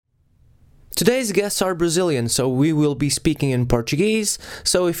Today's guests are Brazilian, so we will be speaking in Portuguese.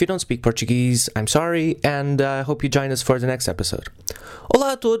 So if you don't speak Portuguese, I'm sorry, and I hope you join us for the next episode.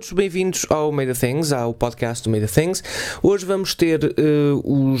 Olá a todos, bem-vindos ao Made of Things, ao podcast do Made of Things. Hoje vamos ter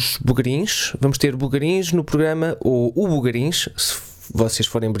os bugarins, no programa, ou o bugarins, se vocês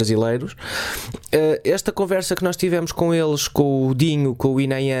forem brasileiros. Esta conversa que nós tivemos com eles, com o Dinho, com o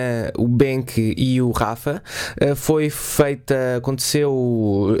Inayan, o Benk e o Rafa,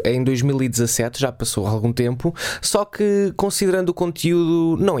 aconteceu em 2017, já passou algum tempo, só que considerando o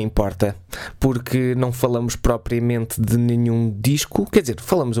conteúdo não importa, porque não falamos propriamente de nenhum disco, quer dizer,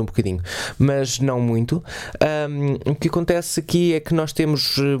 falamos um bocadinho, mas não muito. O que acontece aqui é que nós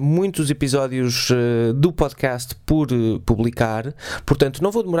temos muitos episódios do podcast por publicar. Portanto, não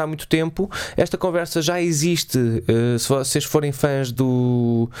vou demorar muito tempo. Esta conversa já existe. Se vocês forem fãs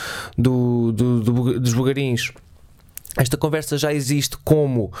dos bugarins, esta conversa já existe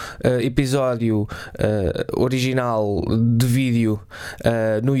como episódio original de vídeo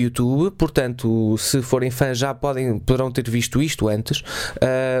no YouTube. Portanto, se forem fãs já poderão ter visto isto antes,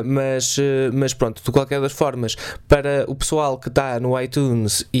 mas pronto, de qualquer das formas, para o pessoal que está no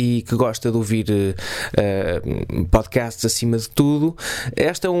iTunes e que gosta de ouvir podcasts acima de tudo,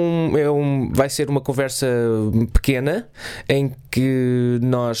 esta vai ser uma conversa pequena em que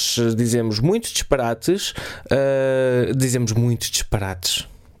nós dizemos muitos disparates.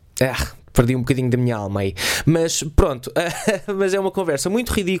 Perdi um bocadinho da minha alma aí. Mas pronto, mas é uma conversa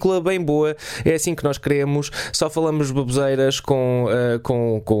muito ridícula, bem boa. É assim que nós queremos. Só falamos baboseiras com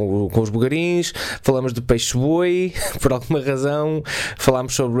os bugarins. Falamos de peixe-boi, por alguma razão.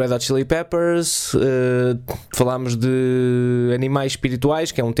 Falámos sobre Red Hot Chili Peppers. Falámos de animais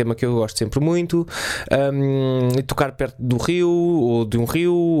espirituais, que é um tema que eu gosto sempre muito. Tocar perto do rio, ou de um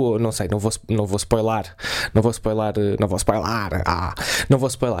rio, ou não sei, não vou spoiler.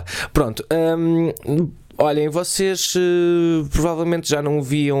 Pronto. Olhem, vocês provavelmente já não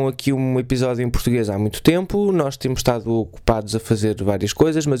viam aqui um episódio em português há muito tempo. Nós temos estado ocupados a fazer várias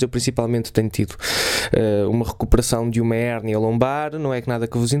coisas, mas eu principalmente tenho tido uma recuperação de uma hérnia lombar. Não é que nada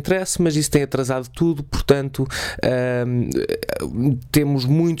que vos interesse, mas isso tem atrasado tudo. Portanto, temos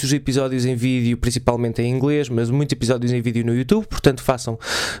muitos episódios em vídeo, principalmente em inglês, mas muitos episódios em vídeo no YouTube. Portanto, façam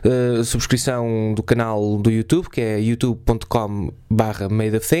subscrição do canal do YouTube, que é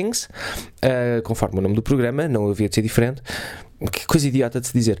youtube.com/madeofthings, conforme o nome do programa, não havia de ser diferente. Que coisa idiota de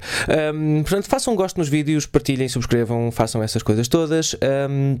se dizer. Portanto, façam um gosto nos vídeos, partilhem, subscrevam, façam essas coisas todas.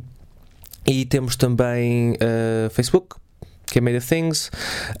 E temos também Facebook, que é Made of Things,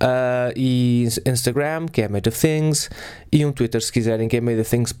 e Instagram, que é Made of Things, e um Twitter, se quiserem, que é Made of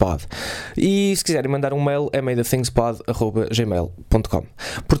Things Pod. E se quiserem mandar um mail, é madeofthingspod@gmail.com.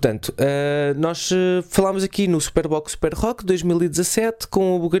 Portanto, nós falámos aqui no Superbox Super Rock 2017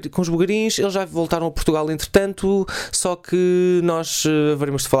 com os bugarins. Eles já voltaram a Portugal entretanto, só que nós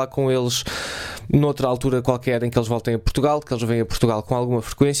haveremos de falar com eles noutra altura qualquer em que eles voltem a Portugal, que eles vêm a Portugal com alguma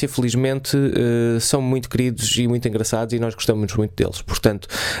frequência. Felizmente são muito queridos e muito engraçados e nós gostamos muito deles. Portanto,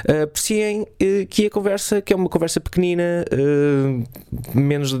 apreciem que a conversa, que é uma conversa pequenina,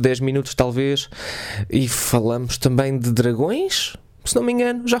 menos de 10 minutos talvez, e falamos também de dragões, se não me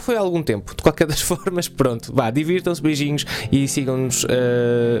engano, já foi há algum tempo. De qualquer das formas, pronto, vá, divirtam-se, beijinhos e sigam-nos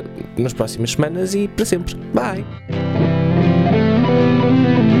nas próximas semanas e para sempre. Bye!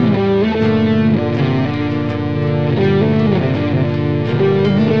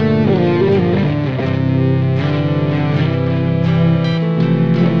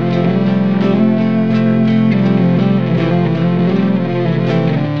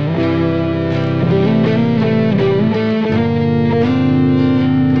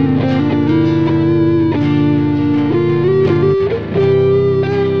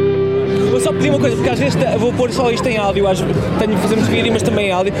 Porque às vezes vou pôr só isto em áudio, tenho de fazer um vídeo, mas também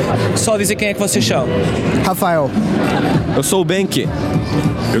em áudio. Só dizer quem é que vocês são. Rafael. Eu sou o Benk.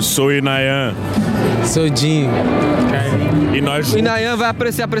 Eu sou o Inayan. Sou o Dinho. E nós... O Inayan vai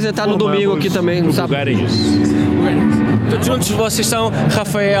se apresentar no domingo aqui também, no sábado. Todos juntos vocês são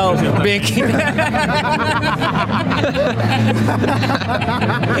Rafael, Benk.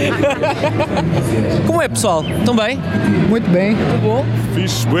 Como é, pessoal? Estão bem? Muito bem. Tudo bom?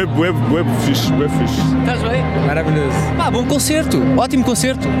 Fixe, fixe. Estás bem? Maravilhoso. Bom concerto, ótimo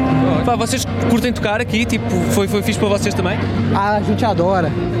concerto. Vocês curtem tocar aqui, tipo, foi fixe para vocês também? A gente adora.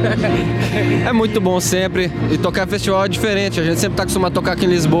 É muito bom sempre, e tocar festival é diferente. A gente sempre está acostumado a tocar aqui em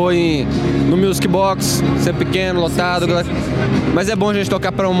Lisboa, no Music Box, sempre pequeno, lotado, galera dela. Mas é bom a gente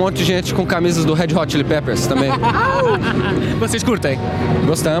tocar pra um monte de gente com camisas do Red Hot Chili Peppers também. Vocês curtem?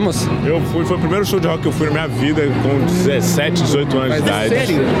 Gostamos. Foi o primeiro show de rock que eu fui na minha vida com 17, 18 anos de idade.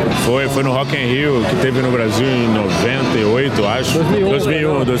 Sério? Foi no Rock in Rio, que teve no Brasil em 98, acho.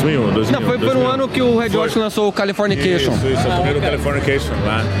 2001. Não, foi no ano que o Red Hot lançou o Californication. Isso, eu tomei no Californication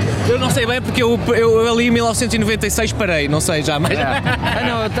lá. Eu não sei bem porque eu ali em 1996 parei, não sei já, mas...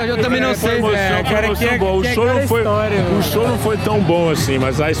 Não, eu também não sei. Foi emoção boa. O show não foi tão bom assim,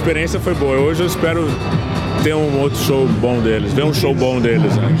 mas a experiência foi boa. Hoje eu espero ter um outro show bom deles, ver um show bom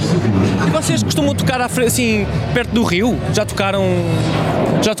deles. Né? E vocês costumam tocar assim, perto do Rio? Já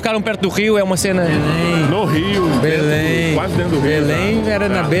tocaram perto do Rio? É uma cena... No Rio, Belém. quase dentro do Rio. Belém era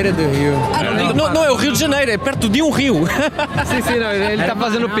na beira do rio. Não é o Rio de Janeiro, é perto de um rio. Sim, não, ele tá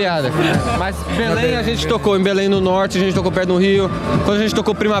fazendo piada. Mas Belém a gente tocou, em Belém no Norte, a gente tocou perto do Rio. Quando a gente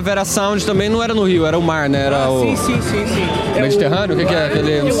tocou Primavera Sound também não era no Rio, era o mar, né? Era o Sim. Mediterrâneo, o que é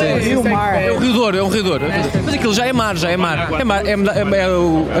aquele, não sei. É o Rio Douro. Mas aquilo já é mar. É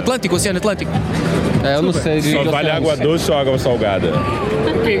o Atlântico, o Oceano Atlântico. Eu não sei. Só vale água doce ou água salgada?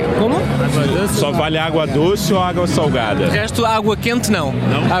 Como? Só vale água doce ou água salgada? O resto, água quente, não.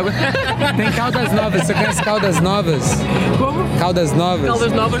 Água... Tem Caldas Novas, você conhece Caldas Novas? Como? Caldas Novas.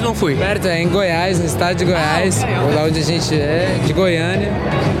 Caldas Novas não fui. Perto, é em Goiás, no estado de Goiás, lá onde a gente é, de Goiânia.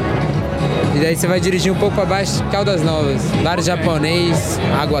 E daí você vai dirigir um pouco pra baixo, Caldas Novas. Bar japonês,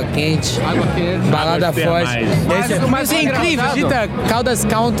 água quente, balada forte. Mas é incrível, Digita Caldas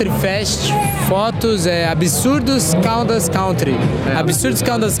Country Fest, fotos, Absurdos Caldas Country. Absurdos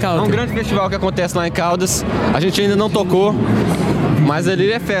Caldas É um Country. grande festival que acontece lá em Caldas. A gente ainda não tocou, mas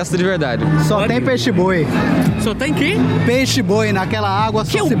ali é festa de verdade. Só tem peixe-boi. Só tem quê? Peixe-boi, naquela água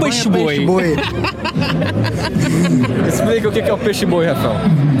só Que é o se banha peixe-boi? peixe-boi. Explica o que é o peixe-boi, Rafael.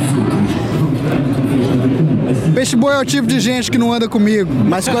 Peixe-boi é o tipo de gente que não anda comigo,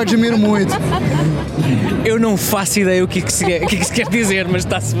 mas que eu admiro muito. Eu não faço ideia o que se quer dizer, mas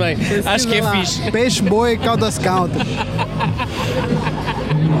está-se bem. Acho que é Lá, fixe. Peixe-boi, Caldas Country.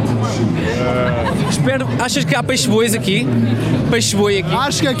 Achas que há peixe-bois aqui? Peixe-boi aqui?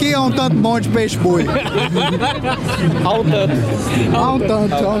 Acho que aqui é um tanto bom de peixe-boi. Há um tanto. Há um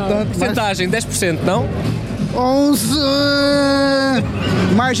tanto. Porcentagem, 10%, não?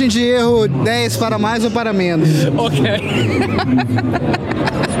 Margem de erro 10 para mais ou para menos. Ok.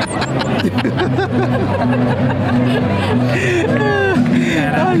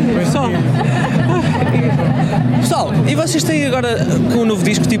 Pessoal, e vocês têm agora com o novo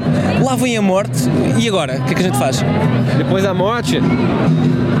disco, tipo, lá vem a morte, e agora? O que é que a gente faz? Depois da morte,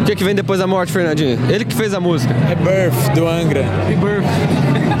 o que vem depois da morte, Fernandinho? Ele que fez a música. Rebirth do Angra.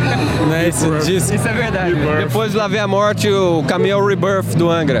 Não é esse disco? Isso é verdade. Depois de Lá Vem a Morte, o caminhão Rebirth do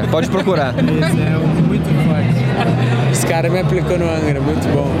Angra. Pode procurar. Esse é muito forte. Esse cara me aplicou no Angra, muito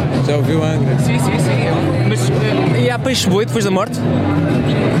bom. Já ouviu o Angra? Sim. Mas, e há peixe-boi depois da morte? Sim,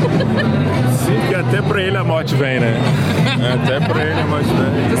 porque até pra ele a morte vem, né? Até pra ele a morte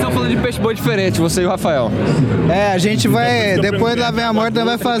vem. Vocês estão falando de peixe-boi diferente, você e o Rafael. A gente vai, depois da Vem a Morte, nós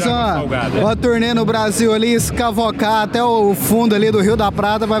vai fazer uma turnê no Brasil ali, escavocar até o fundo ali do Rio da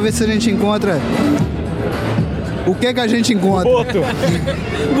Prata, vai ver se a gente encontra. O que a gente encontra? Boto.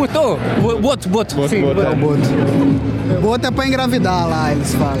 Sim. É o boto. Boto é pra engravidar lá,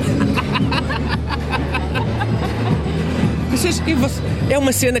 eles falam. É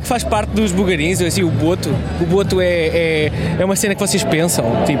uma cena que faz parte dos bugarins, assim, o boto. O boto é uma cena que vocês pensam,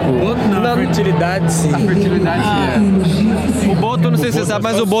 tipo... Não, fertilidade sim. A fertilidade O boto, não sei se você sabe,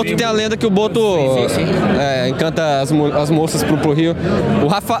 mas o boto tem a lenda que o boto encanta as moças pro rio.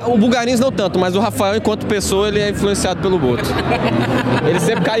 O Bugarins não tanto, mas o Rafael, enquanto pessoa, ele é influenciado pelo boto. Ele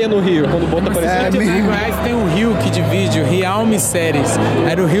sempre caía no rio quando o boto aparecia. Em Goiás tem um rio que divide o Rialma e Ceres.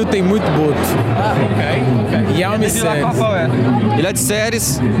 Aí no rio tem muito boto. Ok. Rialma e Ceres. Ele é de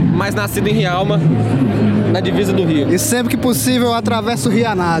Ceres, mas nascido em Rialma, na divisa do rio. E sempre que possível eu atravesso o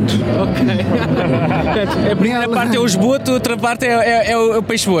Rianado. A primeira parte é os botos, a outra parte é o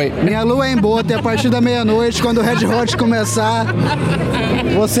peixe-boi. Minha lua é em Boto e a partir da meia-noite, quando o Red Hot começar,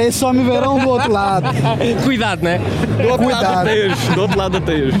 vocês só me verão do outro lado. Cuidado, né? Do outro Cuidado. lado do Tejo. Do outro lado do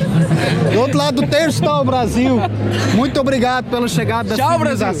Tejo. Do outro lado do terço está o Brasil. Muito obrigado pela chegada da Tchau,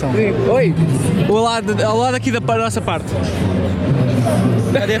 Brasil! civilização. Oi! Ao lado aqui da nossa parte.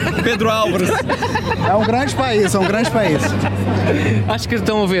 Cadê Pedro Álvares? É um grande país, é um grande país. Acho que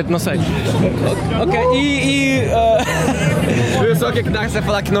estão a ver, não sei. Ok, Viu só o que dá você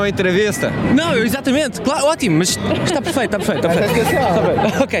falar que não é entrevista? Não, exatamente, claro, ótimo, mas está perfeito.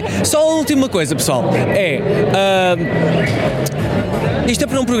 Ok, só a última coisa, pessoal, Isto é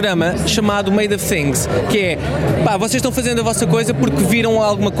para um programa chamado Made of Things, que é, pá, vocês estão fazendo a vossa coisa porque viram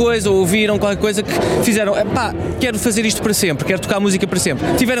alguma coisa ou ouviram qualquer coisa que fizeram, pá, quero fazer isto para sempre, quero tocar música para sempre.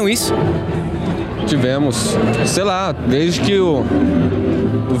 Tiveram isso? Tivemos, sei lá, desde que eu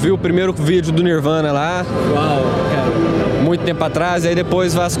vi o primeiro vídeo do Nirvana lá, muito tempo atrás, e aí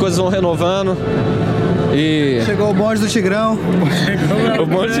depois as coisas vão renovando. E... Chegou o bonde do Tigrão. O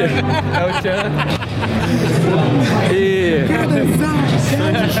bonde é o Tchan. E...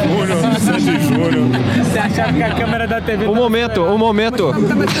 Sandy Júnior. Você achava que a câmera da TV... Um momento.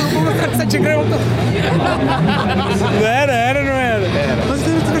 Não era?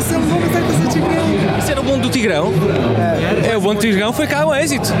 Isso era o bonde do Tigrão? É, o bonde do Tigrão foi cá um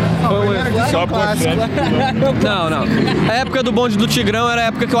êxito. Só por Não. A época do bonde do Tigrão era a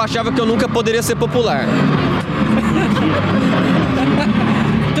época que eu achava que eu nunca poderia ser popular.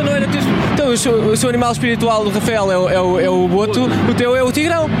 Então não era então o seu animal espiritual do Rafael é o boto, o teu é o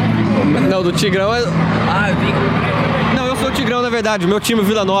Tigrão. Não, do Tigrão é... Não, eu sou o Tigrão, na verdade. Meu time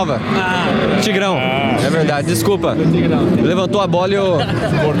Vila Nova. Tigrão. É verdade, desculpa. Levantou a bola e eu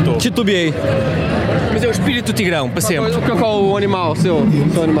titubeei. Mas é o espírito do Tigrão, para sempre. Qual o animal, seu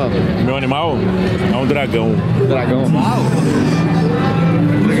animal? Meu animal é um dragão. Dragão.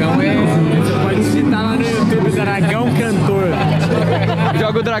 Dragão você pode digitar lá no YouTube, Dragão Cantor.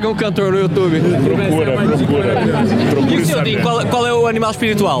 Joga o Dragão Cantor no YouTube. E o seu Dinho, qual é o animal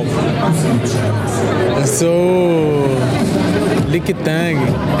espiritual? Eu sou... Lictang,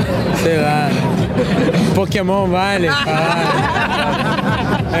 sei lá. Pokémon vale?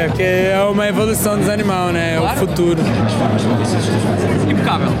 É porque é uma evolução dos animais, né? É o futuro.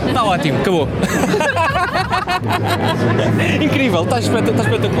 Impecável, está ótimo, acabou. Incrível, está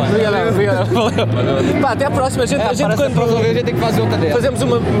espetacular. Obrigado. Valeu. Pá, até à próxima. A gente quando a gente tem que fazer outra dessa. fazemos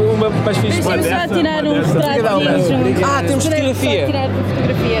uma mais fixe. Vamos só tirar um retrato. Temos fotografia. Só tirar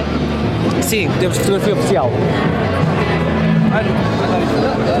fotografia. Sim, temos fotografia oficial.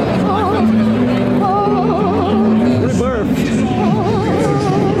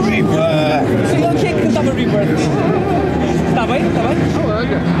 O que é que cantava Rebirth? Está bem?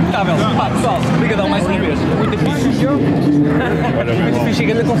 Impecável. Pá, pessoal, obrigadão mais uma vez. Muito fixe. Muito fixe,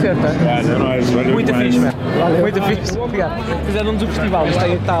 grande concerto. Muito fixe, mano. Muito fixe. Obrigado. Fizeram-nos o festival, isto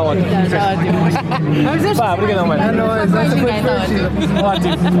aí está ótimo. Está ótimo. Pá, obrigadão, mano. Está ótimo.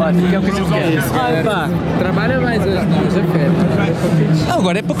 Ótimo, que é o que a gente quer. Pá, Trabalha mais hoje, não, já fez.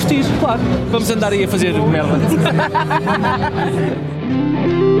 agora é para curtir, claro. Vamos andar aí a fazer merda.